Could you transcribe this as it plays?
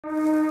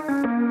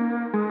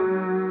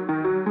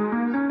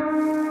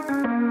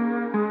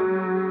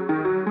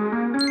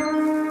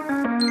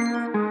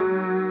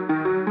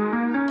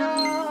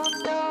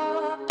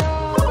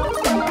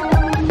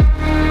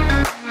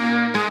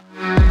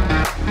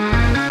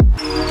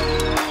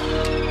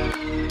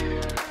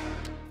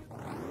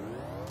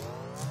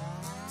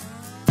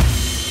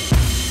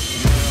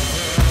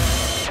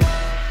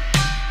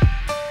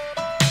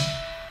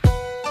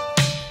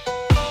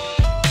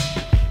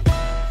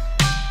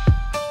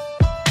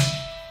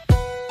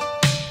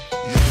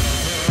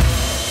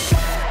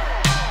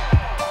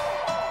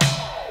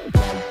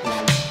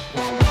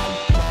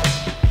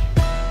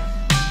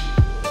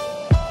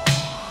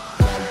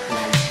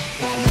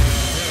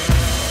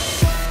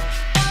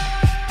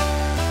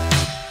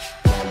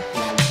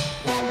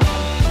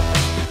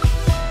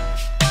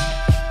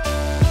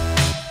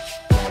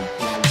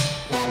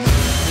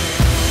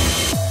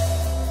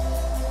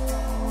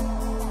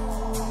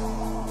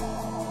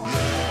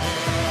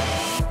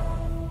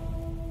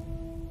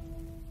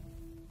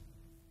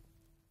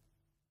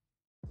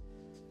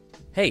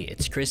Hey,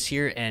 it's Chris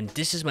here, and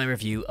this is my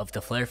review of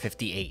the Flair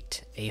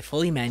 58, a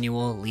fully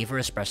manual lever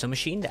espresso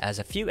machine that has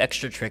a few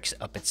extra tricks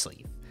up its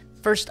sleeve.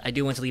 First, I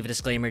do want to leave a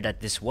disclaimer that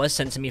this was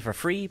sent to me for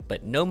free,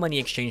 but no money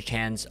exchanged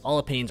hands, all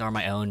opinions are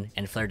my own,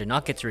 and Flair did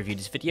not get to review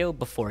this video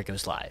before it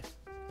goes live.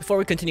 Before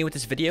we continue with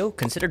this video,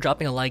 consider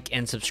dropping a like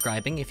and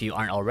subscribing if you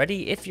aren't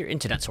already, if you're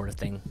into that sort of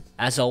thing.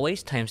 As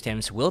always,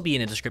 timestamps will be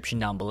in the description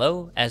down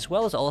below, as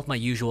well as all of my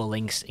usual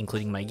links,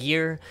 including my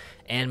gear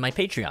and my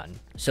Patreon.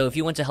 So if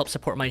you want to help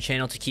support my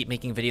channel to keep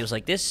making videos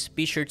like this,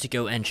 be sure to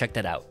go and check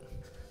that out.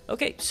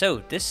 Okay,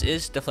 so this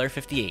is the Flair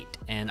 58,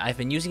 and I've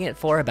been using it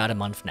for about a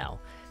month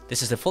now.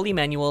 This is a fully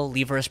manual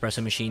lever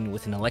espresso machine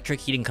with an electric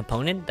heating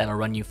component that'll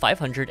run you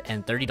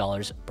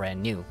 $530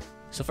 brand new.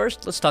 So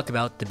first, let's talk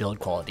about the build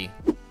quality.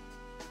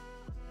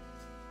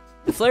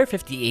 The Flair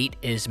 58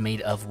 is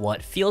made of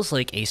what feels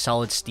like a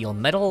solid steel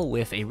metal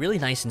with a really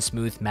nice and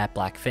smooth matte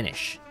black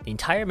finish. The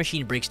entire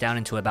machine breaks down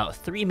into about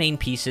 3 main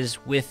pieces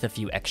with a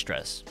few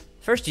extras.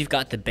 First, you've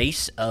got the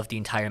base of the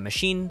entire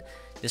machine,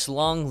 this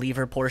long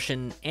lever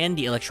portion, and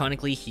the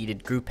electronically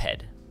heated group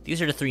head. These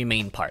are the 3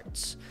 main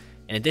parts.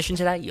 In addition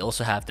to that, you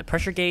also have the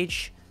pressure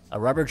gauge, a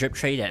rubber drip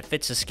tray that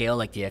fits a scale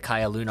like the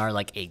Akaya Lunar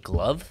like a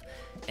glove,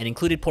 an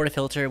included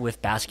portafilter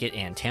with basket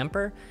and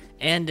tamper,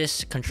 and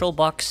this control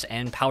box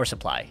and power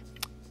supply,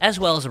 as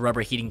well as a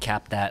rubber heating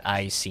cap that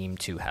I seem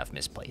to have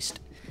misplaced.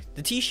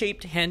 The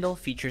T-shaped handle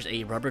features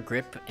a rubber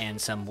grip and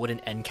some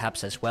wooden end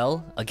caps as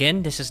well.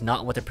 Again, this is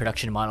not what the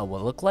production model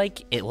will look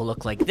like, it will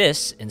look like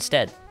this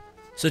instead.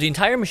 So the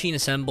entire machine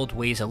assembled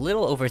weighs a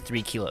little over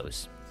 3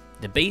 kilos.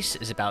 The base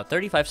is about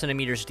 35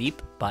 centimeters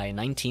deep by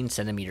 19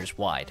 centimeters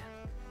wide.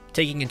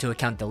 Taking into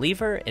account the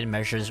lever, it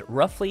measures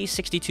roughly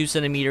 62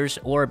 centimeters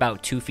or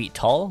about 2 feet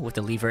tall with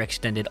the lever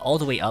extended all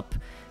the way up,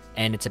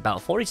 and it's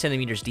about 40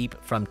 centimeters deep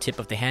from tip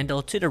of the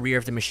handle to the rear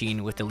of the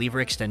machine with the lever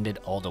extended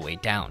all the way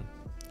down.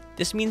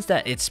 This means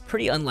that it's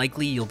pretty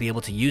unlikely you'll be able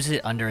to use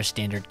it under a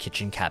standard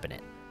kitchen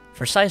cabinet.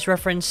 For size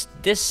reference,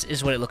 this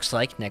is what it looks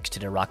like next to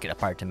the Rocket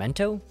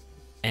Apartamento,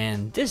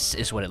 and this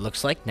is what it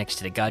looks like next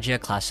to the Gaggia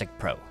Classic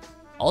Pro.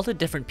 All the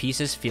different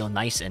pieces feel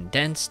nice and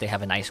dense, they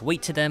have a nice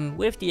weight to them,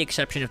 with the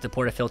exception of the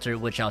portafilter,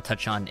 which I'll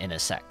touch on in a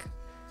sec.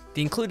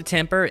 The included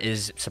tamper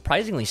is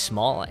surprisingly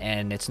small,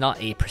 and it's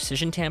not a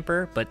precision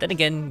tamper, but then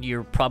again,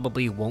 you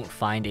probably won't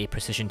find a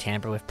precision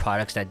tamper with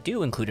products that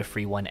do include a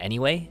free one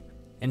anyway.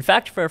 In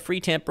fact, for a free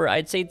tamper,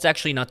 I'd say it's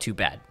actually not too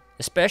bad,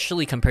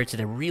 especially compared to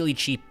the really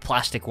cheap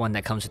plastic one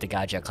that comes with the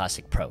Gaggia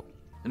Classic Pro.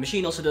 The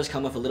machine also does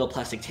come with a little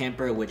plastic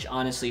tamper, which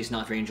honestly is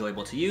not very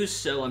enjoyable to use,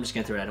 so I'm just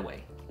gonna throw that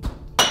away.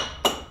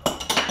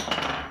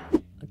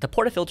 The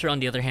portafilter,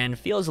 on the other hand,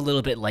 feels a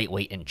little bit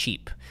lightweight and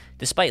cheap.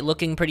 Despite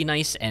looking pretty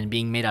nice and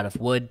being made out of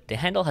wood, the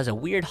handle has a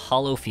weird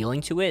hollow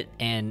feeling to it,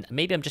 and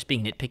maybe I'm just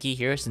being nitpicky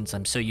here since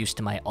I'm so used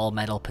to my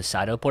all-metal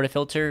Passato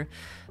portafilter,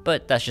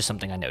 but that's just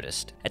something I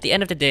noticed. At the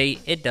end of the day,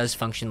 it does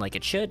function like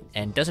it should,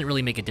 and doesn't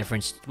really make a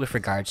difference with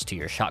regards to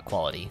your shot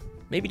quality.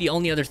 Maybe the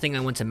only other thing I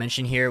want to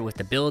mention here with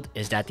the build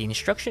is that the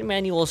instruction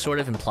manual sort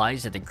of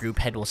implies that the group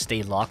head will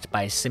stay locked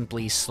by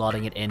simply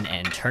slotting it in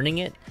and turning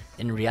it.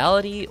 In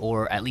reality,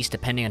 or at least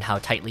depending on how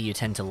tightly you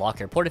tend to lock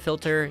your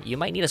portafilter, you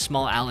might need a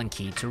small Allen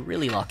key to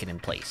really lock it in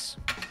place.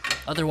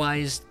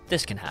 Otherwise,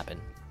 this can happen.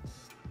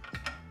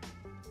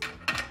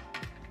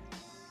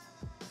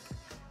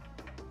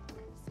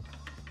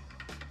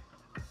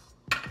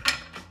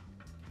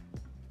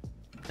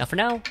 Now for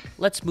now,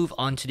 let's move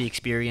on to the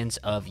experience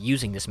of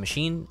using this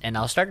machine, and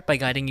I'll start by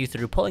guiding you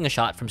through pulling a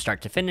shot from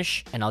start to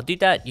finish, and I'll do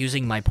that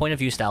using my point of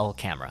view style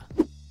camera.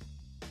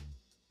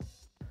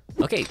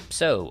 Okay,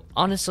 so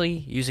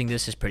honestly, using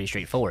this is pretty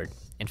straightforward.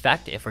 In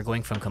fact, if we're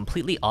going from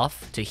completely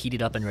off to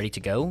heated up and ready to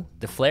go,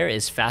 the Flair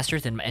is faster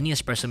than any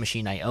espresso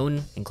machine I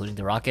own, including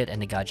the Rocket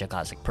and the Gaggia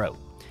Classic Pro.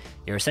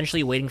 You're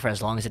essentially waiting for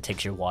as long as it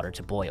takes your water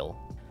to boil.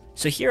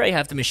 So here I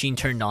have the machine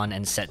turned on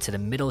and set to the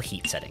middle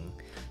heat setting.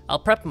 I'll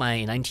prep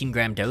my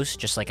 19-gram dose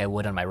just like I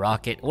would on my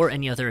Rocket or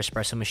any other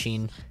espresso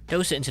machine,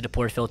 dose it into the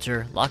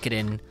portafilter, lock it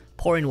in,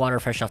 pour in water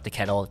fresh off the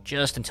kettle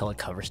just until it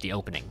covers the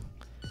opening.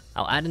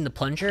 I'll add in the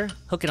plunger,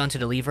 hook it onto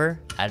the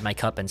lever, add my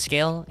cup and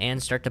scale,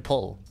 and start to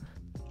pull.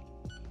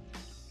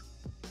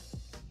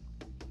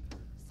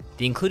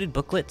 The included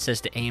booklet says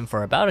to aim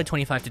for about a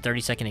 25 to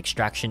 30 second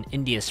extraction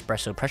in the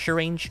espresso pressure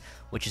range,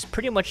 which is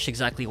pretty much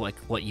exactly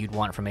what you'd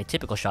want from a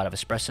typical shot of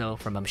espresso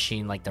from a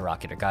machine like the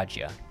Rocket or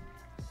Gaggia.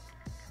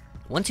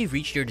 Once you've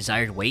reached your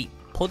desired weight,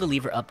 pull the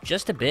lever up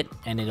just a bit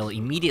and it'll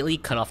immediately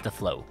cut off the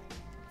flow.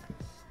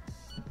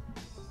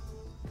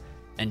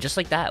 And just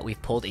like that,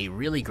 we've pulled a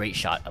really great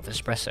shot of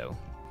espresso.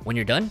 When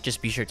you're done,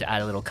 just be sure to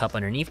add a little cup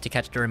underneath to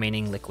catch the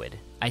remaining liquid.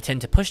 I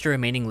tend to push the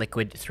remaining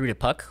liquid through the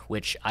puck,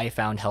 which I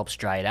found helps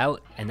dry it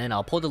out, and then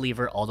I'll pull the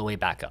lever all the way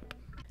back up.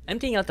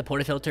 Emptying out the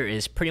portafilter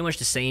is pretty much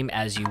the same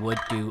as you would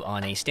do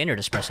on a standard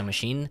espresso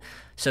machine,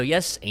 so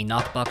yes, a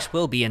knockbox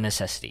will be a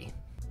necessity.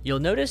 You'll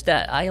notice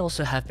that I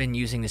also have been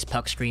using this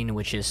puck screen,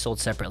 which is sold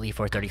separately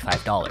for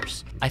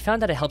 $35. I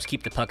found that it helps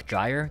keep the puck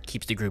drier,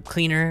 keeps the group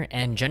cleaner,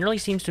 and generally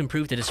seems to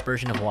improve the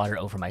dispersion of water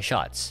over my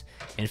shots.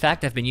 In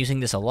fact, I've been using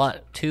this a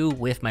lot too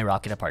with my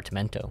Rocket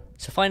Appartamento.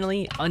 So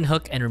finally,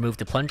 unhook and remove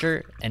the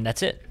plunger, and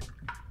that's it.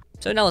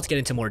 So now let's get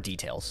into more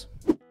details.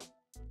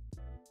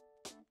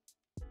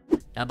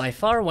 Now by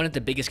far one of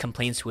the biggest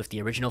complaints with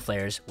the original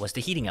Flairs was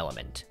the heating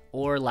element,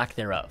 or lack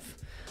thereof.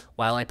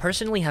 While I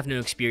personally have no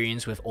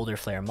experience with older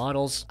Flair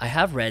models, I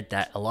have read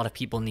that a lot of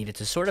people needed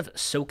to sort of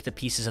soak the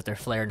pieces of their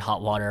Flair in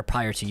hot water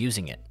prior to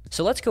using it.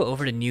 So let's go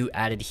over the new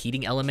added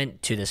heating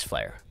element to this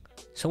Flair.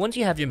 So once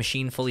you have your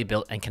machine fully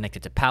built and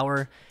connected to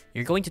power,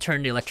 you're going to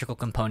turn the electrical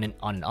component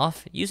on and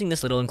off using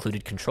this little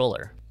included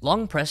controller.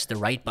 Long press the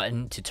right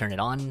button to turn it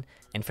on,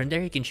 and from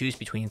there you can choose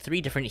between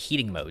 3 different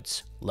heating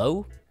modes: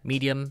 low,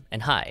 medium,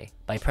 and high,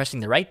 by pressing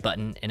the right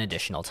button an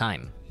additional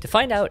time. To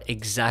find out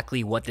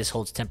exactly what this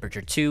holds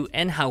temperature to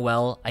and how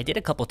well, I did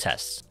a couple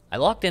tests. I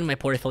locked in my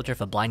portafilter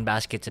with a blind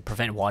basket to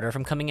prevent water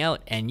from coming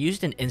out and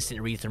used an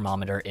instant read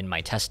thermometer in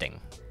my testing.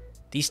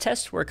 These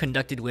tests were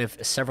conducted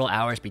with several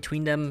hours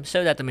between them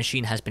so that the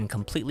machine has been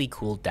completely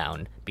cooled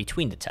down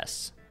between the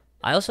tests.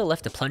 I also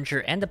left the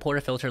plunger and the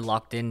portafilter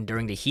locked in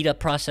during the heat up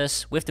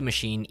process with the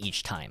machine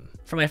each time.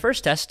 For my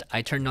first test,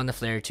 I turned on the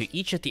Flair to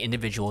each of the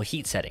individual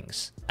heat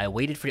settings. I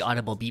waited for the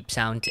audible beep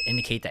sound to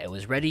indicate that it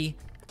was ready,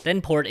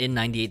 then poured in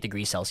 98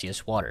 degrees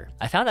Celsius water.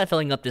 I found that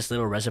filling up this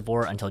little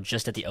reservoir until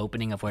just at the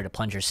opening of where the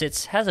plunger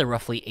sits has a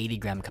roughly 80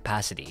 gram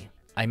capacity.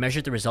 I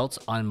measured the results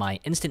on my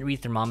instant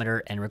read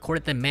thermometer and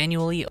recorded them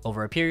manually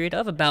over a period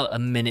of about a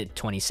minute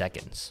 20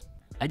 seconds.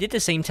 I did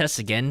the same tests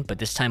again, but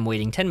this time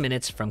waiting 10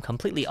 minutes from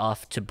completely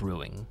off to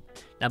brewing.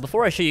 Now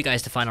before I show you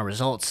guys the final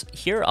results,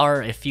 here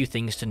are a few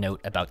things to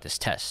note about this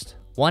test.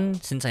 1,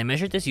 since I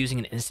measured this using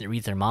an instant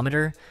read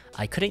thermometer,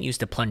 I couldn't use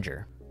the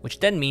plunger, which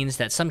then means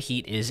that some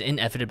heat is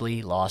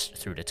inevitably lost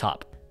through the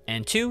top.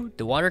 And 2,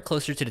 the water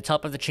closer to the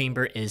top of the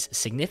chamber is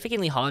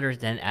significantly hotter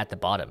than at the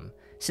bottom.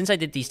 Since I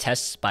did these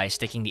tests by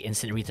sticking the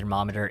instant read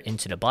thermometer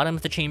into the bottom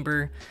of the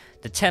chamber,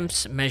 the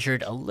temps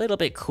measured a little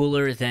bit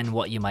cooler than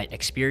what you might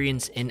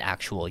experience in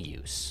actual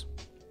use.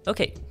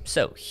 Okay,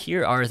 so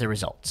here are the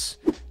results.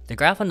 The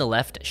graph on the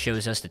left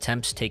shows us the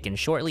temps taken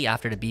shortly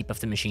after the beep of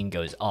the machine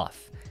goes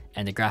off,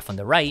 and the graph on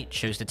the right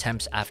shows the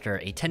temps after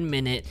a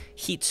 10-minute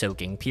heat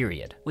soaking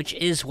period, which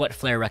is what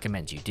Flair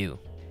recommends you do.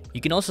 You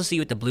can also see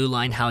with the blue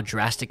line how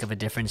drastic of a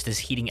difference this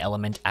heating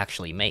element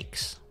actually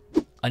makes.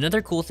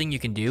 Another cool thing you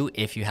can do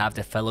if you have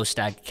the fellow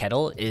stag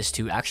kettle is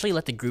to actually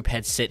let the group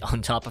head sit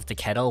on top of the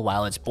kettle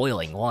while it's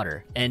boiling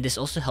water, and this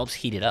also helps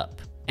heat it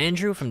up.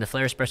 Andrew from the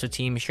Flair Espresso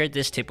team shared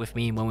this tip with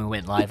me when we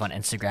went live on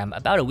Instagram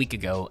about a week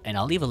ago, and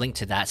I'll leave a link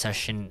to that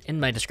session in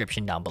my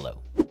description down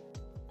below.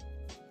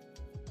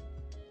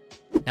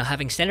 Now,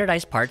 having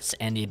standardized parts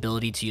and the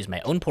ability to use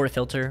my own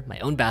portafilter, my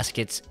own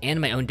baskets,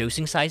 and my own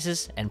dosing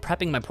sizes, and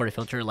prepping my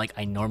portafilter like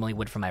I normally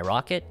would for my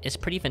Rocket is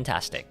pretty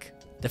fantastic.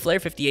 The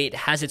Flair 58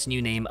 has its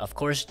new name, of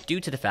course,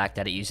 due to the fact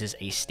that it uses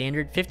a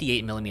standard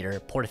 58mm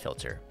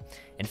portafilter.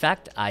 In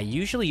fact, I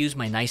usually use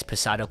my nice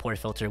Passato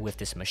portafilter with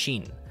this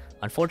machine.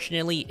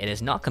 Unfortunately, it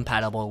is not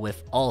compatible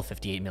with all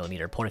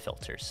 58mm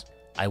portafilters.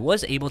 I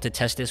was able to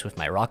test this with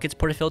my Rocket's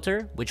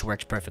portafilter, which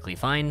works perfectly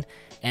fine,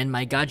 and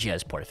my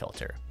Gaggia's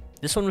portafilter.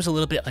 This one was a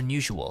little bit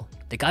unusual.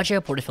 The Gaggia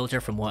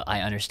portafilter, from what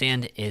I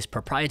understand, is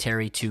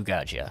proprietary to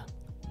Gaggia.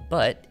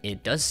 But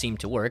it does seem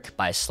to work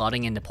by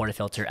slotting in the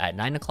portafilter at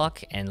 9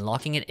 o'clock and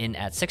locking it in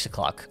at 6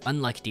 o'clock,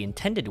 unlike the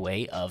intended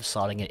way of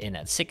slotting it in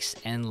at 6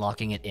 and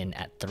locking it in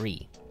at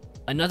 3.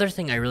 Another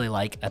thing I really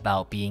like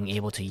about being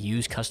able to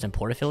use custom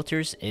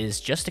portafilters is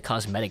just the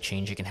cosmetic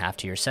change you can have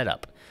to your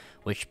setup,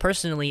 which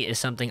personally is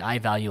something I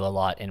value a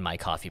lot in my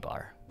coffee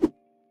bar.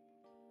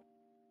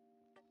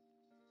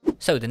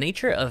 So the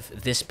nature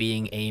of this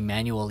being a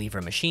manual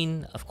lever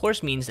machine, of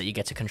course, means that you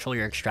get to control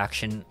your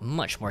extraction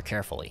much more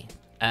carefully.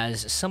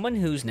 As someone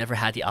who's never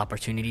had the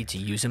opportunity to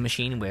use a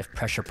machine with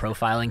pressure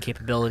profiling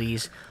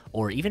capabilities,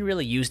 or even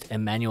really used a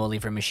manual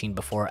lever machine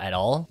before at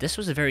all, this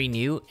was a very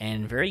new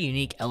and very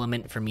unique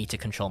element for me to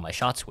control my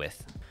shots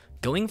with.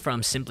 Going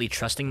from simply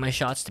trusting my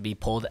shots to be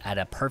pulled at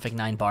a perfect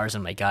 9 bars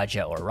on my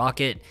Gaggia or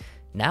Rocket,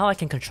 Now I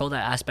can control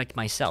that aspect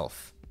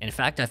myself. In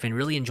fact, I've been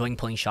really enjoying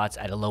pulling shots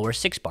at a lower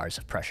 6 bars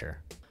of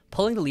pressure.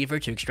 Pulling the lever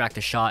to extract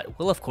a shot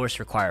will of course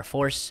require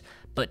force,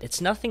 but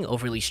it's nothing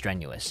overly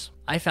strenuous.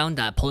 I found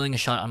that pulling a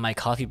shot on my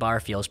coffee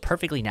bar feels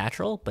perfectly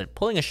natural, but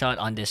pulling a shot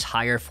on this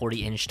higher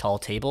 40-inch tall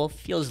table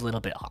feels a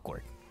little bit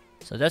awkward.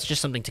 So that's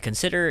just something to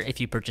consider if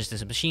you purchase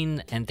this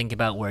machine and think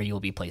about where you'll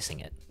be placing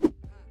it.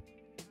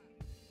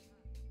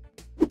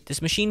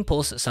 This machine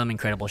pulls some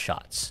incredible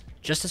shots,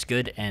 just as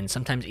good and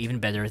sometimes even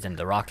better than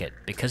the Rocket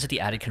because of the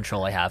added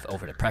control I have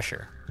over the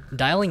pressure.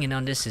 Dialing in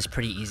on this is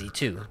pretty easy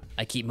too.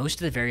 I keep most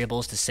of the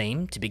variables the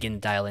same to begin the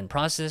dial-in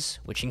process,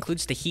 which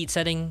includes the heat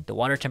setting, the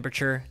water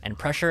temperature, and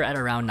pressure at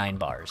around 9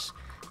 bars.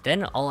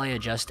 Then all I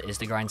adjust is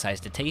the grind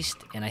size to taste,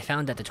 and I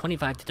found that the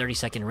 25 to 30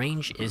 second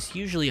range is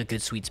usually a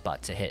good sweet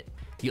spot to hit.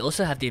 You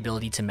also have the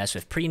ability to mess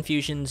with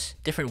pre-infusions,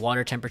 different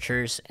water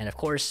temperatures, and of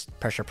course,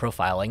 pressure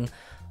profiling,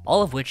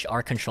 all of which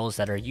are controls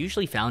that are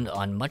usually found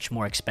on much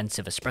more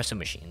expensive espresso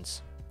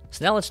machines.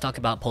 So now let's talk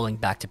about pulling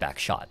back-to-back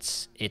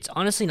shots. It's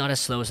honestly not as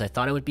slow as I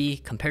thought it would be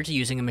compared to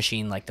using a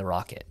machine like the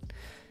Rocket.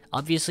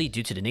 Obviously,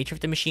 due to the nature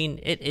of the machine,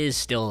 it is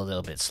still a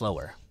little bit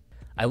slower.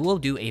 I will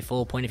do a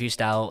full point of view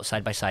style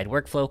side-by-side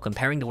workflow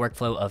comparing the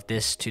workflow of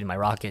this to my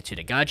Rocket to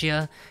the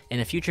Gaggia in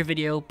a future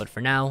video, but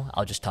for now,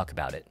 I'll just talk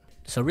about it.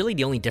 So really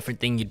the only different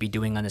thing you'd be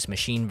doing on this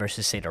machine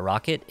versus say the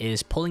Rocket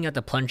is pulling out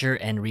the plunger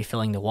and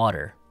refilling the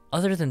water.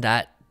 Other than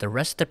that, the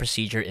rest of the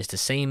procedure is the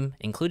same,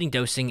 including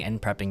dosing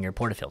and prepping your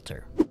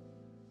portafilter.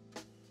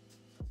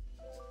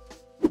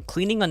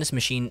 Cleaning on this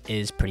machine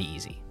is pretty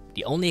easy.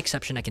 The only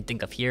exception I can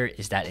think of here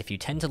is that if you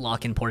tend to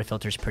lock in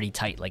portafilters pretty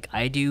tight like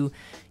I do,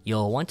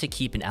 you'll want to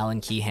keep an Allen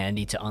key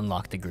handy to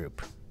unlock the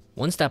group.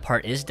 Once that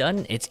part is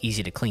done, it's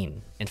easy to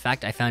clean. In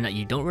fact, I found that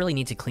you don't really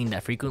need to clean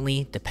that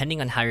frequently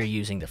depending on how you're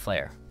using the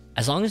Flair.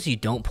 As long as you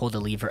don't pull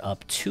the lever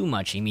up too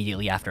much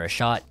immediately after a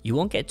shot, you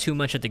won't get too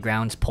much of the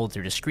grounds pulled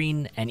through the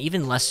screen, and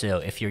even less so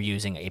if you're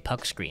using a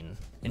puck screen.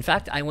 In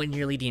fact, I went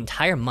nearly the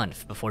entire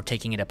month before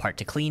taking it apart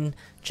to clean,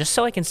 just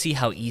so I can see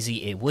how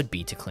easy it would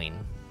be to clean.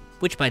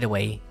 Which, by the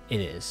way, it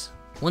is.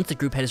 Once the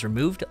group head is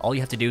removed, all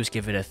you have to do is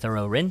give it a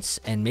thorough rinse,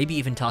 and maybe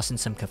even toss in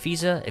some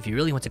kefisa if you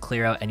really want to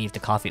clear out any of the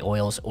coffee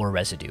oils or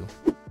residue.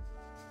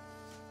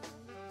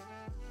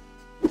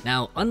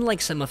 Now,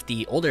 unlike some of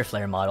the older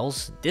Flair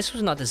models, this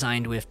was not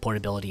designed with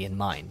portability in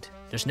mind.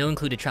 There's no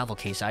included travel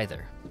case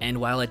either. And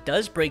while it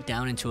does break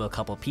down into a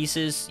couple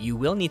pieces, you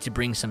will need to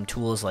bring some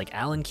tools like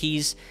Allen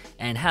keys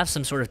and have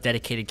some sort of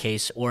dedicated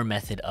case or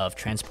method of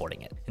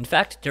transporting it. In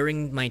fact,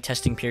 during my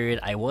testing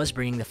period, I was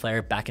bringing the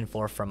Flair back and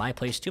forth from my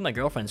place to my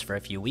girlfriend's for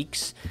a few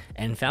weeks,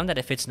 and found that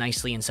it fits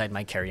nicely inside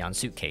my carry-on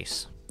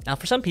suitcase. Now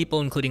for some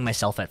people, including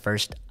myself at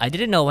first, I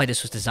didn't know why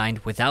this was designed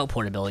without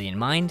portability in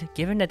mind,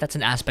 given that that's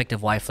an aspect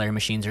of why Flair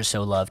machines are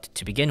so loved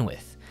to begin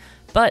with.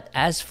 But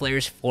as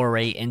Flair's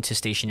foray into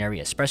stationary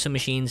espresso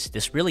machines,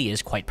 this really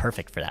is quite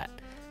perfect for that.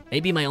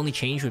 Maybe my only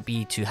change would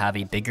be to have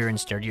a bigger and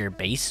sturdier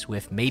base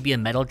with maybe a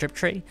metal drip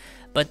tray,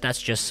 but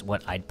that's just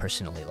what I'd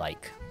personally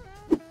like.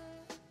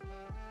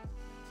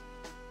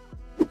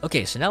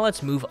 Okay, so now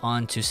let's move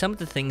on to some of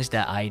the things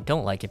that I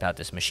don't like about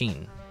this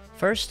machine.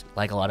 First,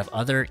 like a lot of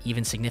other,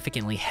 even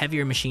significantly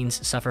heavier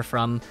machines suffer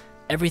from,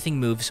 everything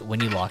moves when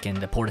you lock in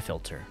the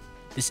portafilter.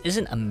 This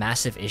isn't a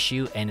massive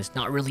issue, and it's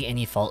not really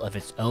any fault of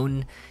its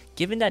own,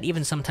 given that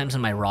even sometimes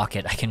on my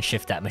Rocket I can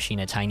shift that machine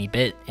a tiny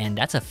bit, and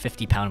that's a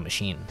 50-pound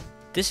machine.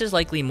 This is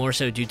likely more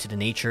so due to the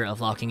nature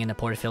of locking in a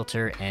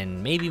portafilter,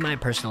 and maybe my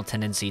personal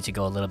tendency to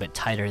go a little bit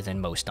tighter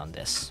than most on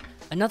this.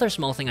 Another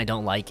small thing I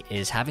don't like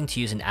is having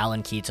to use an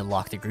Allen key to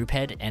lock the group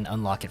head and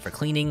unlock it for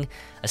cleaning,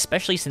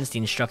 especially since the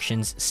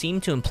instructions seem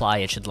to imply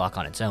it should lock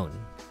on its own.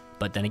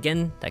 But then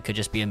again, that could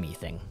just be a me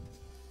thing.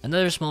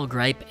 Another small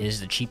gripe is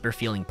the cheaper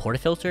feeling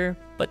portafilter,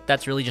 but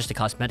that's really just a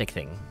cosmetic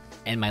thing.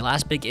 And my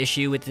last big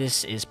issue with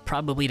this is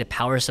probably the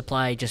power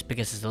supply, just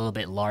because it's a little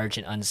bit large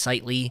and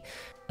unsightly.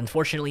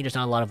 Unfortunately, there's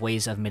not a lot of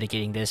ways of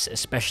mitigating this,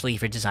 especially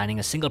if you're designing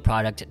a single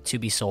product to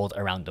be sold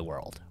around the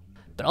world.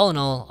 But all in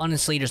all,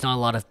 honestly, there's not a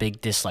lot of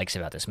big dislikes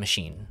about this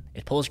machine.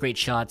 It pulls great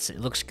shots,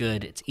 it looks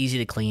good, it's easy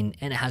to clean,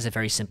 and it has a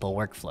very simple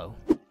workflow.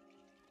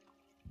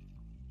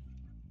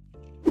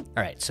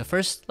 Alright, so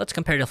first, let's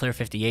compare the Flair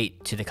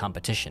 58 to the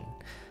competition.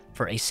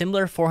 For a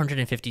similar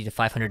 $450 to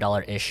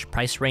 $500-ish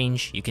price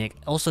range, you can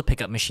also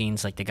pick up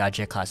machines like the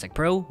Gaggia Classic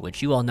Pro,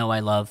 which you all know I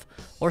love,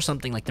 or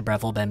something like the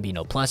Breville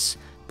Bambino Plus,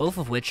 both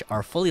of which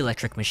are fully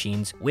electric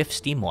machines with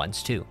steam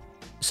ones too.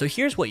 So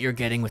here's what you're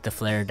getting with the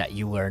Flair that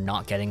you were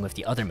not getting with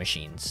the other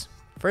machines.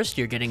 First,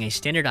 you're getting a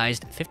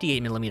standardized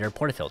 58mm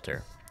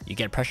portafilter. You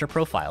get pressure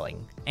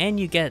profiling, and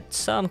you get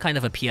some kind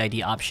of a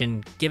PID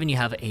option given you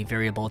have a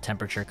variable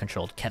temperature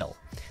controlled kettle.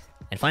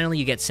 And finally,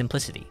 you get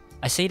simplicity.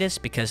 I say this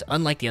because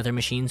unlike the other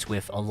machines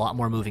with a lot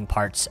more moving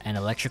parts and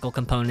electrical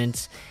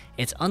components,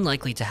 it's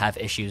unlikely to have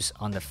issues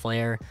on the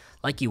Flair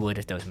like you would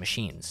with those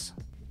machines.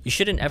 You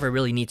shouldn't ever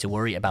really need to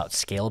worry about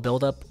scale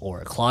buildup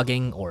or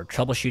clogging or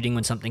troubleshooting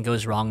when something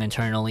goes wrong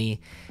internally,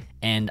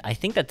 and I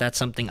think that that's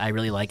something I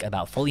really like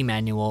about fully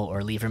manual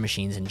or lever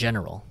machines in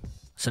general.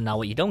 So now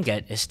what you don't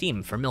get is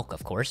steam for milk,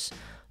 of course,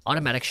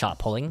 automatic shot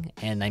pulling,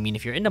 and I mean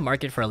if you're in the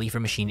market for a lever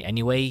machine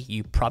anyway,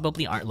 you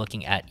probably aren't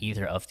looking at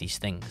either of these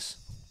things.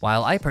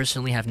 While I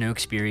personally have no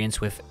experience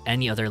with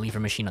any other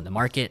lever machine on the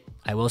market,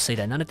 I will say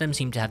that none of them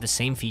seem to have the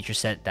same feature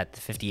set that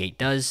the 58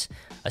 does,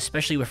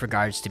 especially with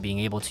regards to being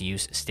able to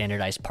use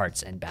standardized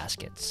parts and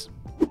baskets.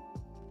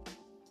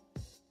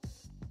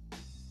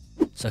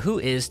 So who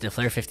is the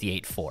Flair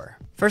 58 for?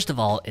 First of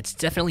all, it's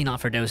definitely not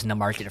for those in the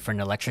market for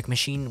an electric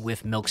machine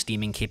with milk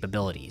steaming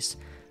capabilities.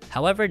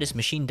 However, this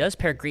machine does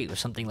pair great with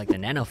something like the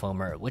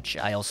nanofoamer, which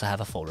I also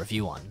have a full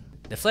review on.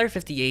 The Flair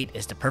 58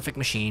 is the perfect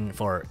machine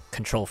for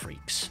control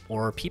freaks,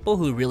 or people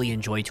who really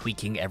enjoy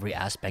tweaking every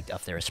aspect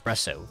of their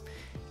espresso.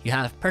 You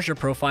have pressure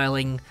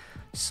profiling,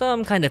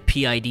 some kind of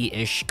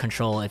PID-ish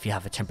control if you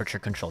have a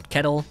temperature-controlled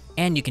kettle,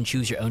 and you can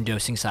choose your own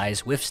dosing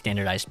size with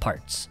standardized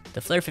parts.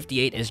 The Flair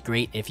 58 is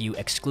great if you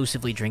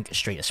exclusively drink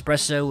straight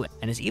espresso,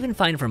 and is even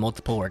fine for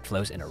multiple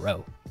workflows in a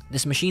row.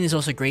 This machine is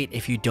also great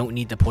if you don't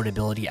need the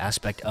portability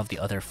aspect of the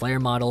other Flair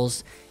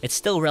models. It's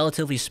still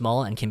relatively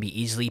small and can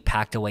be easily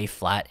packed away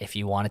flat if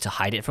you wanted to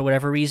hide it for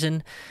whatever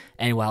reason,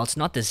 and while it's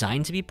not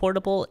designed to be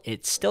portable,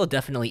 it still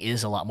definitely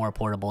is a lot more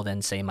portable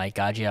than say my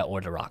Gaggia or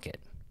the Rocket.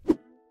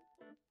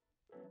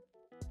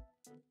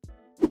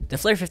 The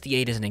Flair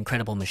 58 is an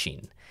incredible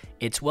machine.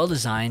 It's well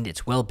designed,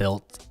 it's well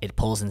built, it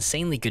pulls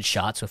insanely good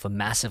shots with a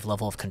massive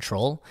level of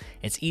control,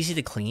 it's easy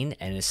to clean,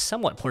 and is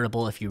somewhat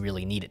portable if you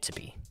really need it to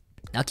be.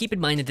 Now keep in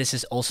mind that this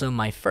is also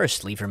my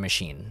first lever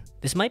machine.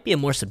 This might be a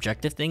more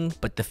subjective thing,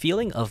 but the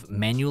feeling of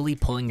manually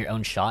pulling your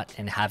own shot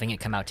and having it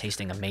come out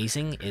tasting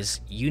amazing is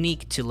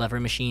unique to lever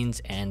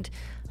machines, and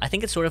I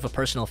think it's sort of a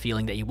personal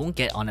feeling that you won't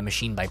get on a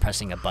machine by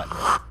pressing a button.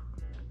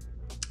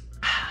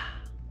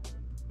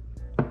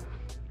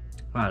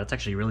 Wow, that's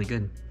actually really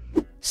good.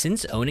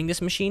 Since owning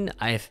this machine,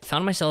 I've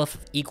found myself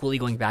equally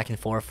going back and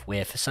forth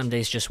with some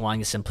days just wanting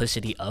the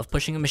simplicity of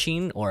pushing a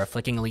machine or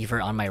flicking a lever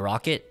on my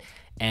Rocket,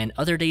 and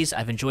other days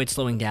I've enjoyed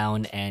slowing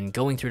down and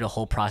going through the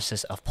whole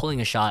process of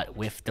pulling a shot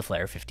with the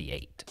Flair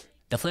 58.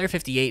 The Flair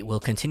 58 will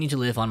continue to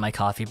live on my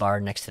coffee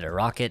bar next to the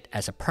Rocket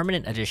as a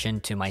permanent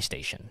addition to my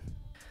station.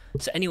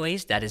 So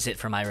anyways, that is it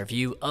for my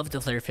review of the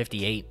Flair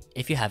 58.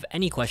 If you have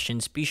any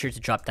questions, be sure to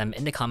drop them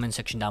in the comment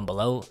section down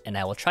below, and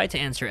I will try to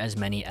answer as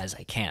many as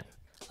I can.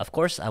 Of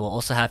course, I will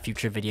also have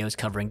future videos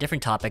covering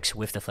different topics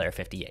with the Flair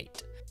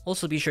 58.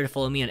 Also be sure to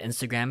follow me on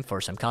Instagram for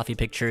some coffee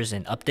pictures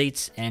and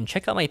updates, and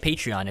check out my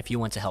Patreon if you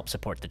want to help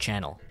support the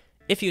channel.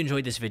 If you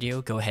enjoyed this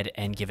video, go ahead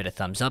and give it a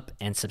thumbs up,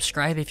 and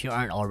subscribe if you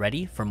aren't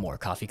already for more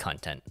coffee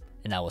content.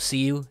 And I will see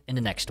you in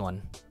the next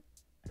one.